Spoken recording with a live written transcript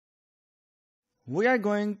We are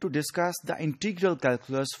going to discuss the integral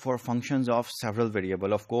calculus for functions of several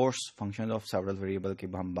variable. Of course, functions of several variable की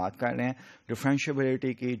हम बात कर रहे हैं.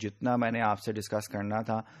 Differentiability की जितना मैंने आपसे डिस्कस करना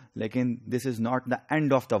था, लेकिन this is not the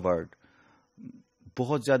end of the world.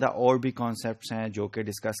 बहुत ज़्यादा और भी कॉन्सेप्ट्स हैं जो कि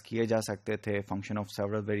डिस्कस किए जा सकते थे फंक्शन ऑफ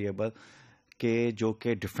सेवरल वेरिएबल के, जो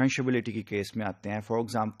कि डिफरेंशियबिलिटी की केस में आते हैं. फॉर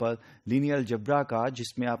एग्जांपल लीनियर अलजेब्रा का,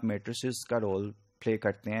 जिसमें आप मैट्रिसेस का रोल प्ले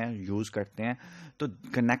करते हैं, यूज करते हैं, तो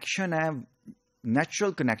कनेक्शन है,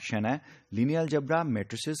 नेचुरल कनेक्शन है लीनियर अलजेब्रा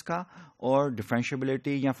मैट्रिसेस का और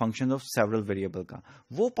डिफरेंशियबिलिटी या फंक्शन ऑफ सेवरल वेरिएबल का.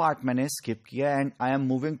 वो पार्ट मैंने स्किप किया and I am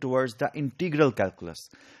moving towards the integral calculus.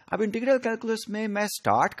 अब इंटीग्रल कैलकुलस में मैं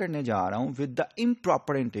स्टार्ट करने जा रहा हूं with the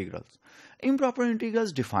improper integrals. Improper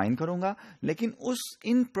integrals define करूंगा, लेकिन उस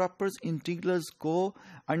इम्प्रॉपर इंटीग्रल्स को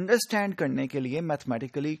अंडरस्टैंड करने के लिए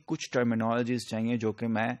मैथमेटिकली कुछ टर्मिनोलॉजीज चाहिए जो कि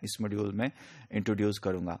मैं इस मॉड्यूल में इंट्रोड्यूस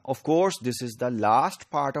करूंगा. Of course this is the last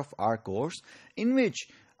part of our course in which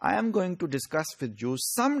I am going to discuss with you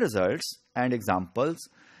some results and examples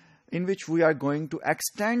in which we are going to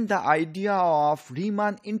extend the idea of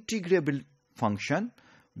Riemann integrable function,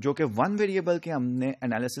 जो कि one variable के हमने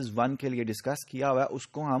analysis one के लिए discuss किया हुआ है,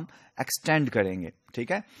 उसको हम एक्सटेंड करेंगे.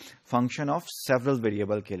 ठीक है, फंक्शन ऑफ सेवरल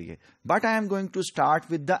वेरिएबल के लिए. But I am going to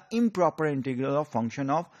start with the improper integral of function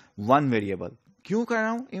of one variable. क्यों कर रहा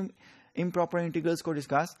हूं इम्प्रॉपर इंटीग्रल्स को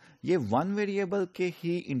डिस्कस? ये वन वेरिएबल के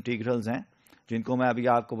ही इंटीग्रल्स हैं जिनको मैं अभी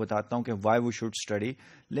आपको बताता हूं कि व्हाई वी शुड स्टडी.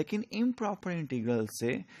 लेकिन इम्प्रॉपर इंटीग्रल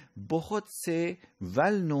से बहुत से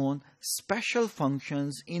well known special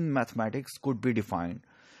functions in mathematics could be defined.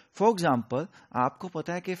 For example, आपको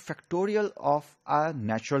पता है कि factorial of a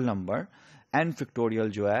natural number, N factorial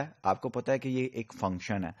जो है, आपको पता है कि ये एक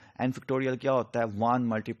फंक्शन है. एन फैक्टोरियल क्या होता है? 1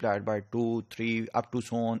 multiplied by 2, 3 up to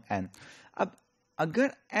so on an. अब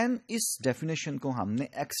अगर एन, इस डेफिनेशन को हमने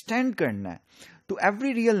एक्सटेंड करना है टू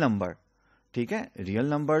एवरी रियल नंबर, ठीक है, रियल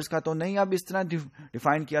नंबर्स का तो नहीं अब इस तरह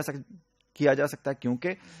डिफाइन किया जा सकता, क्योंकि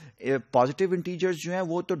पॉजिटिव इंटीजर्स जो हैं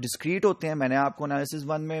वो तो डिस्क्रीट होते हैं. मैंने आपको एनालिसिस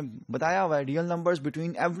वन में बताया हुआ है, real numbers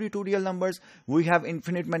between every two real numbers we have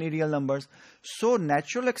infinite many real numbers. So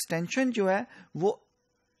natural extension जो है वो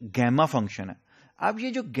गैमा फंक्शन है. अब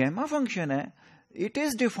ये जो गैमा फंक्शन है, it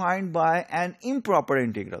is defined by N improper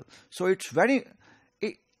integral. So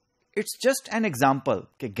it's just an example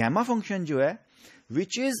कि gamma function जो है,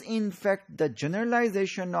 which is in fact the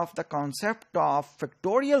generalization of the concept of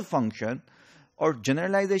factorial function. और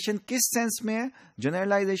generalization किस सेंस में है?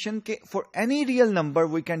 generalization के for any real number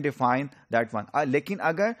we can define that one. लेकिन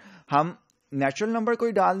अगर हम नेचुरल नंबर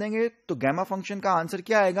कोई डाल देंगे तो गैमा फंक्शन का आंसर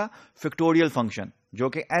क्या आएगा? फैक्टोरियल फंक्शन, जो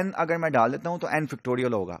कि n अगर मैं डाल देता हूं तो n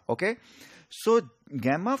फैक्टोरियल होगा. ओके, सो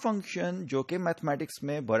गैमा फंक्शन जो कि मैथमेटिक्स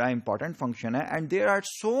में बड़ा इंपॉर्टेंट फंक्शन है, and there are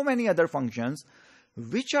so many other functions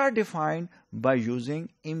which are defined by using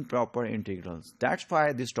improper integrals. That's why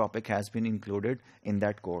this topic has been included in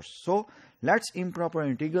that course. So let's improper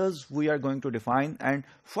integrals we are going to define, and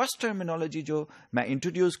first terminology जो मैं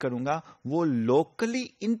introduce करूंगा वो locally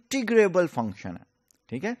integrable function है.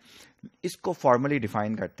 ठीक है, इसको formally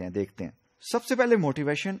define करते हैं, देखते हैं. सबसे पहले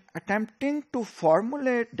motivation, attempting to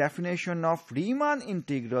formulate definition of Riemann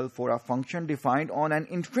integral for a function defined on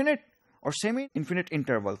an infinite और semi infinite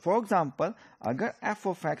interval. For example, अगर एफ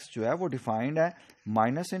ऑफ एक्स जो है वो डिफाइंड है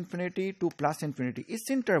minus infinity two plus infinity, इस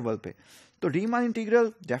इंटरवल पे, तो रीमान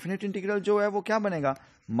इंटीग्रल, डेफिनेट इंटीग्रल जो है वो क्या बनेगा?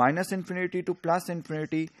 Minus infinity two plus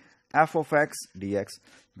infinity F of x D x.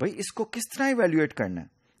 भाई इसको किस तरह इवेल्युएट करना है?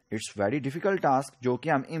 इट्स वेरी डिफिकल्ट टास्क, जो कि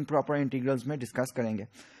हम इम्प्रॉपर इंटीग्रल्स में डिस्कस करेंगे.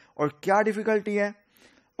 और क्या डिफिकल्टी है?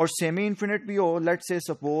 और सेमी इन्फिनिट भी हो, लेट्स से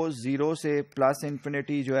सपोज 0 से प्लस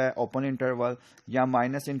इन्फिनिटी जो है ओपन इंटरवल, या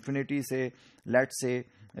माइनस इन्फिनिटी से लेट्स से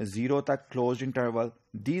 0 तक closed interval.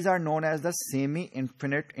 These are known as the semi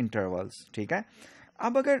infinite intervals. ठीक है,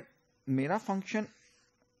 अब अगर मेरा फंक्शन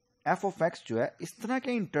एफ ऑफ एक्स जो है इस तरह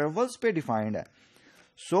के इंटरवल्स पे डिफाइंड है,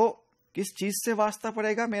 सो किस चीज से वास्ता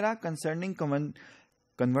पड़ेगा मेरा? Concerning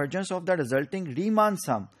convergence of the resulting Riemann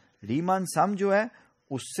sum. Riemann sum जो है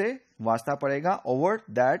उससे वास्ता पड़ेगा over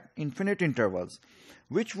that infinite intervals,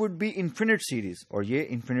 which would be infinite series, और ये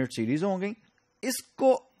इन्फिनिट सीरीज हो गई.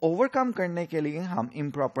 इसको ओवरकम करने के लिए हम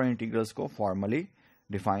इम्प्रॉपर इंटीग्रल्स को फॉर्मली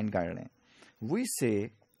डिफाइन कर लें. वी से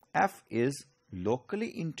F is locally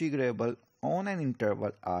integrable on an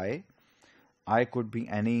interval I could be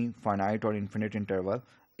any finite और infinite interval,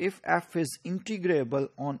 if f is integrable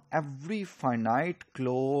on every finite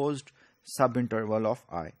closed subinterval of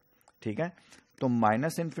I. ठीक है, तो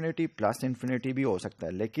माइनस इन्फिनिटी प्लस इन्फिनिटी भी हो सकता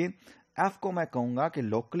है, लेकिन f को मैं कहूंगा कि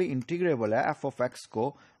लोकली इंटीग्रेबल है f ऑफ x को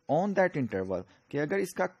ऑन दैट इंटरवल, कि अगर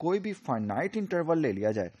इसका कोई भी फाइनाइट इंटरवल ले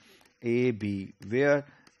लिया जाए a b, वेयर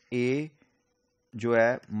a जो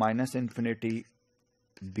है minus infinity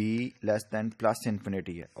be less than plus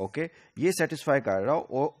infinity है। ओके, ये सेटिस्फाई कर रहा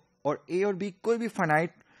हो और ए और बी कोई भी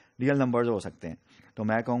फाइनाइट रियल नंबर्स हो सकते हैं। तो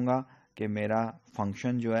मैं कहूंगा कि मेरा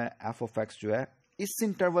फंक्शन जो है एफ ऑफ एक्स जो है इस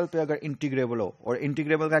इंटरवल पे अगर इंटीग्रेबल हो, और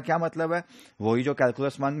इंटीग्रेबल का क्या मतलब है, वही जो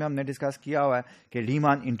कैलकुलस 1 में हमने डिस्कस किया हुआ है कि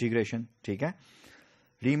रीमान इंटीग्रेशन। ठीक है,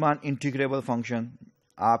 रीमान इंटीग्रेबल फंक्शन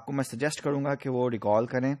आपको मैं सजेस्ट करूंगा कि वो रिकॉल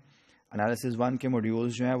करें, एनालिसिस 1 के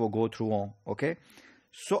मॉड्यूल्स जो हैं वो गो थ्रू हों। ओके,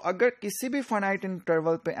 सो अगर किसी भी फाइनाइट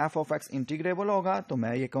इंटरवल पे एफ ऑफ एक्स इंटीग्रेबल होगा तो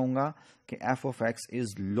मैं ये कहूंगा कि F of x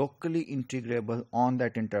is locally integrable on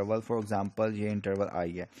that interval. For example ये इंटरवल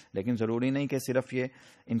आई है, लेकिन जरूरी नहीं कि सिर्फ ये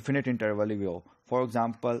इन्फिनिट इंटरवल ही हो। फॉर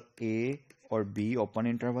एग्जांपल ए और बी ओपन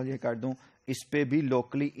इंटरवल ये कर दूं, इस पे भी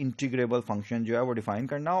लोकली इंटीग्रेबल फंक्शन जो है वो डिफाइन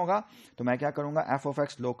करना होगा। तो मैं क्या करूंगा, F of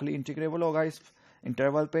x locally integrable होगा इस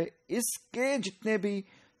इंटरवल पे, इसके जितने भी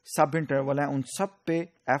सब इंटरवल हैं उन सब पे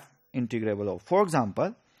एफ इंटीग्रेबल हो। For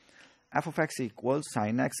example F of x equal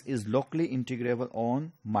sine x is locally integrable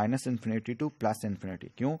on minus infinity two plus infinity.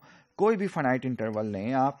 क्यों, कोई भी फाइनाइट इंटरवल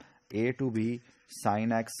लें आप, ए to be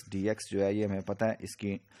sine x D x जो है ये हमें पता है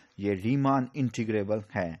इसकी ये रीमान इंटीग्रेबल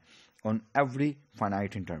है on every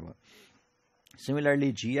finite interval.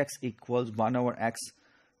 Similarly ji x equals 1 over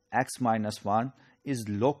x minus 1 is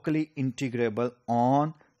locally integrable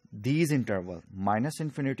on these interval minus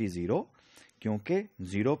infinity 0, क्योंकि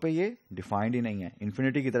 0 पे ये डिफाइंड ही नहीं है,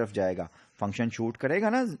 इन्फिनिटी की तरफ जाएगा, फंक्शन शूट करेगा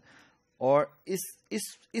ना, और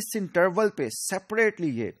इस इंटरवल पे सेपरेटली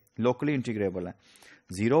ये लोकली इंटीग्रेबल है।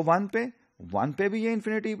 0 1 पे, 1 पे भी ये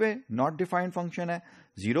इन्फिनिटी पे नॉट डिफाइंड फंक्शन है,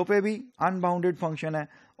 0 पे भी अनबाउंडेड फंक्शन है,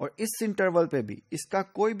 और इस इंटरवल पे भी इसका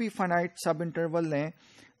कोई भी फाइनाइट सब इंटरवल लें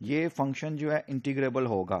ये फंक्शन जो है इंटीग्रेबल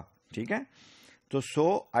होगा। ठीक है, तो सो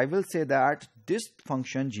I will say that this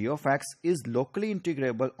function g of x is locally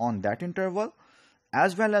integrable on that interval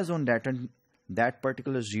as well as on that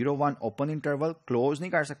particular 0 1 open interval, close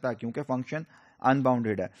नहीं कर सकता क्योंकि फंक्शन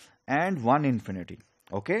अनबाउंडेड है, एंड 1 इन्फिनिटी।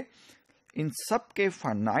 ओके, इन सब के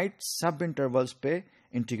फाइनाइट सब इंटरवल्स पे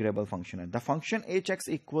integrable function है। The function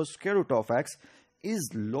hx equals square root of x is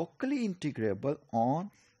locally integrable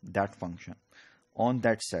on that function on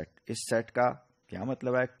that set। इस सेट का क्या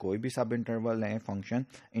मतलब है, कोई भी सब इंटरवल है फंक्शन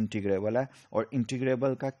इंटीग्रेबल है, और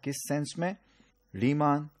इंटीग्रेबल का किस सेंस में,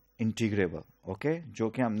 रीमान इंटीग्रेबल। ओके, जो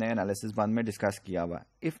कि हमने एनालिसिस 1 में डिस्कस किया हुआ है।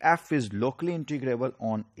 If F is locally integrable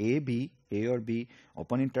on A B, ए और बी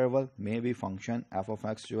ओपन इंटरवल में भी फंक्शन एफ ऑफ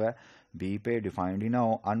एक्स जो है बी पे डिफाइंड ही ना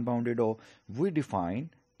हो, अनबाउंडेड हो, we define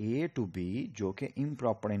a to be जो कि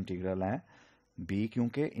इम्प्रॉपर इंटीग्रल है, बी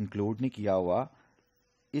क्योंकि इंक्लूड नहीं किया हुआ।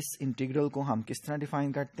 इस इंटीग्रल को हम किस तरह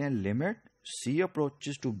डिफाइन करते हैं, limit C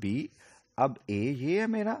approaches to be. अब ए ये है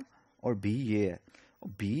मेरा और बी ये है,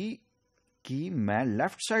 बी की मैं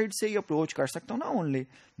लेफ्ट साइड से ही अप्रोच कर सकता हूं ना ओनली,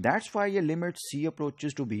 दैट्स व्हाई ये limit C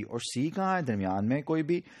approaches to be, और सी कहाँ है, दरमियान में कोई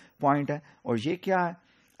भी पॉइंट है, और ये क्या है,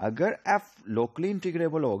 अगर एफ लोकली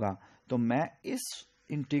इंटीग्रेबल होगा तो मैं इस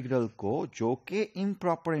इंटीग्रल को जो कि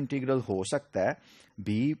इम्प्रॉपर इंटीग्रल हो सकता है,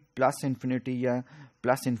 बी प्लस इन्फिनिटी या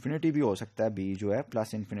प्लस इन्फिनिटी भी हो सकता है, बी जो है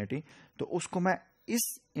प्लस इन्फिनिटी, तो उसको मैं इस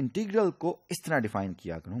इंटीग्रल को इस तरह डिफाइन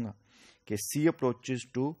किया करूंगा कि सी approaches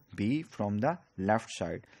to be from the left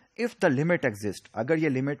side if the limit exist. अगर ये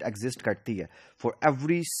लिमिट एग्जिस्ट करती है for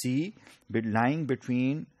every C lying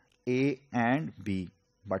between A and B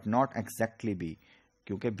but not exactly B,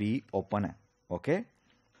 क्योंकि बी ओपन है। Okay,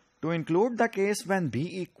 to include the case when B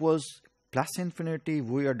equals plus infinity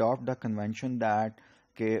we adopt the convention that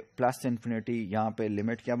के plus infinity यहाँ पे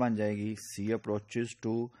limit क्या बन जाएगी, सी approaches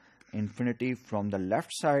to infinity from the left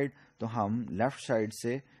side, तो हम लेफ्ट साइड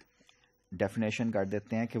से डेफिनेशन कर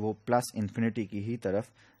देते हैं कि वो प्लस इन्फिनिटी की ही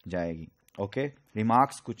तरफ जाएगी। ओके,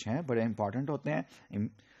 रिमार्क्स कुछ हैं बड़े इंपॉर्टेंट होते हैं।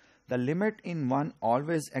 The limit in one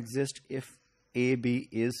always exist if A B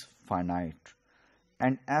is finite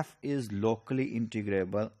and F is locally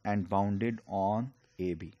integrable and bounded on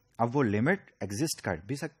A B. अब वो लिमिट एग्जिस्ट कर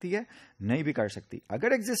भी सकती है, नहीं भी कर सकती।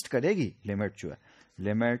 अगर एग्जिस्ट करेगी लिमिट जो है,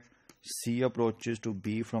 limit C approaches to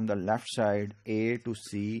B from the left side A to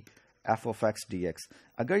C f of x dx,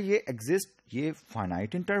 अगर ये एग्जिस्ट, ये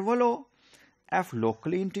फाइनाइट इंटरवल हो, f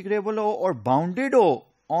लोकली इंटीग्रेबल हो और बाउंडेड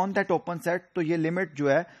हो ऑन दैट ओपन सेट, तो ये लिमिट जो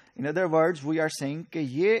है, in other words we are saying कि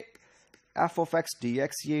ये f of x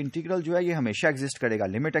dx ये इंटीग्रल जो है ये हमेशा एग्जिस्ट करेगा,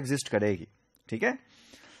 लिमिट एग्जिस्ट करेगी। ठीक है,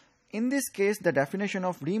 in this case the definition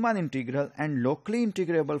of Riemann integral and locally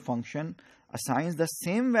integrable function assigns the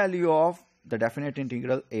same value of the definite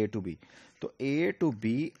integral a to b। तो a to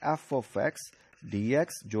b f of x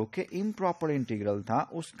dx जो कि improper integral था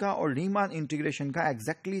उसका और Riemann integration का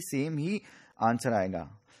exactly same ही answer आएगा।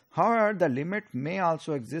 However, the limit may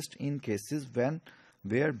also exist in cases when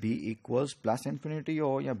where b equals plus infinity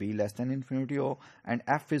हो या b less than infinity हो and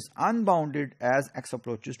f is unbounded as x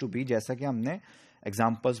approaches to b, जैसा कि हमने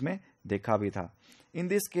examples में देखा भी था. In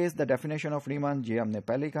this case the definition of रीमन, ये हमने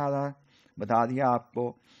पहले ही कहा था, बता दिया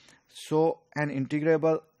आपको. सो N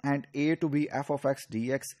integrable and a to b f of x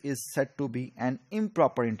dx is said to be an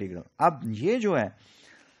improper integral. अब ये जो है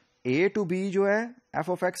a to b जो है f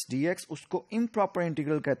of x dx, उसको improper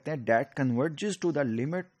integral कहते हैं that converges to the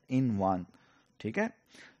limit in 1. ठीक है,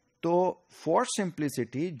 तो for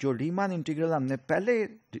simplicity जो रीमान इंटीग्रल हमने पहले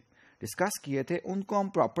डिस्कस किए थे उनको हम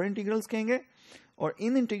प्रॉपर इंटीग्रल्स कहेंगे, और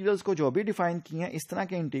इन इंटीग्रल्स को जो भी डिफाइन किए हैं इस तरह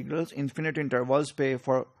के इंटीग्रल्स इन्फिनिट इंटरवल्स पे,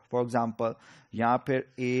 फॉर एग्जांपल, या फिर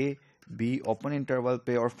a b ओपन इंटरवल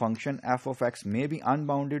पे, और फंक्शन f ऑफ x में भी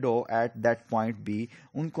अनबाउंडेड हो एट दैट पॉइंट b,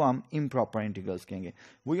 उनको हम इम्प्रॉपर इंटीग्रल्स कहेंगे.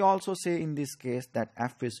 We also say in this case that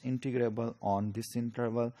f is integrable on this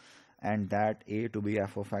interval and that a to b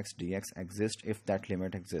f of x dx exists if that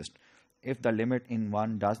limit exists. If the limit in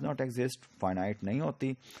 1 does not exist, finite नहीं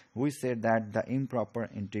होती, we say that the improper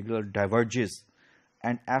integral diverges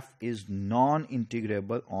and f is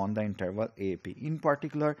non-integrable on the interval ap. In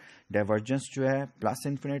particular, divergence जो है plus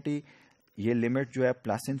infinity, ये limit जो है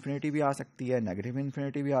plus infinity भी आ सकती है, नेगेटिव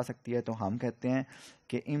इन्फिनिटी भी आ सकती है, तो हम कहते हैं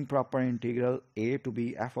कि improper integral a to b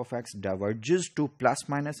f of x diverges to plus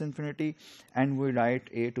minus infinity, and we write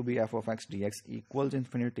a to b f of x dx equals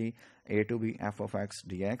infinity, a to b f of x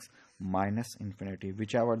dx minus infinity,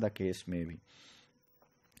 whichever the case may be.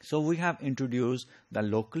 So we have introduced the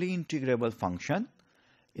locally integrable function.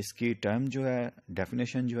 इसकी term जो है,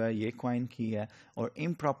 definition जो है, ये coin की है, और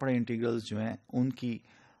improper integrals जो हैं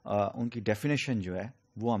उनकी डेफिनेशन जो है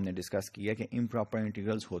वो हमने डिस्कस किया कि इम्प्रॉपर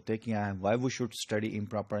इंटीग्रल्स होते क्या हैं, why we should study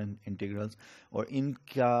improper integrals, और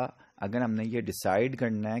इनका अगर हमने ये डिसाइड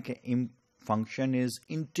करना है कि function is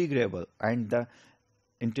integrable and the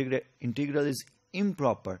integral is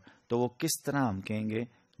improper, तो वो किस तरह हम कहेंगे,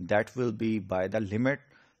 that will be by the limit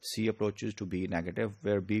c approaches to b negative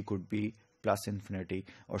where b could be plus infinity.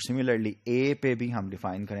 और सिमिलरली a पे भी हम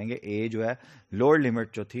डिफाइन करेंगे, a जो है लोअर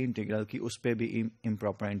लिमिट जो थी इंटीग्रल की, उस पे भी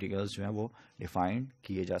इम्प्रॉपर इंटीग्रल्स जो है वो डिफाइन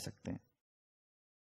किए जा सकते हैं.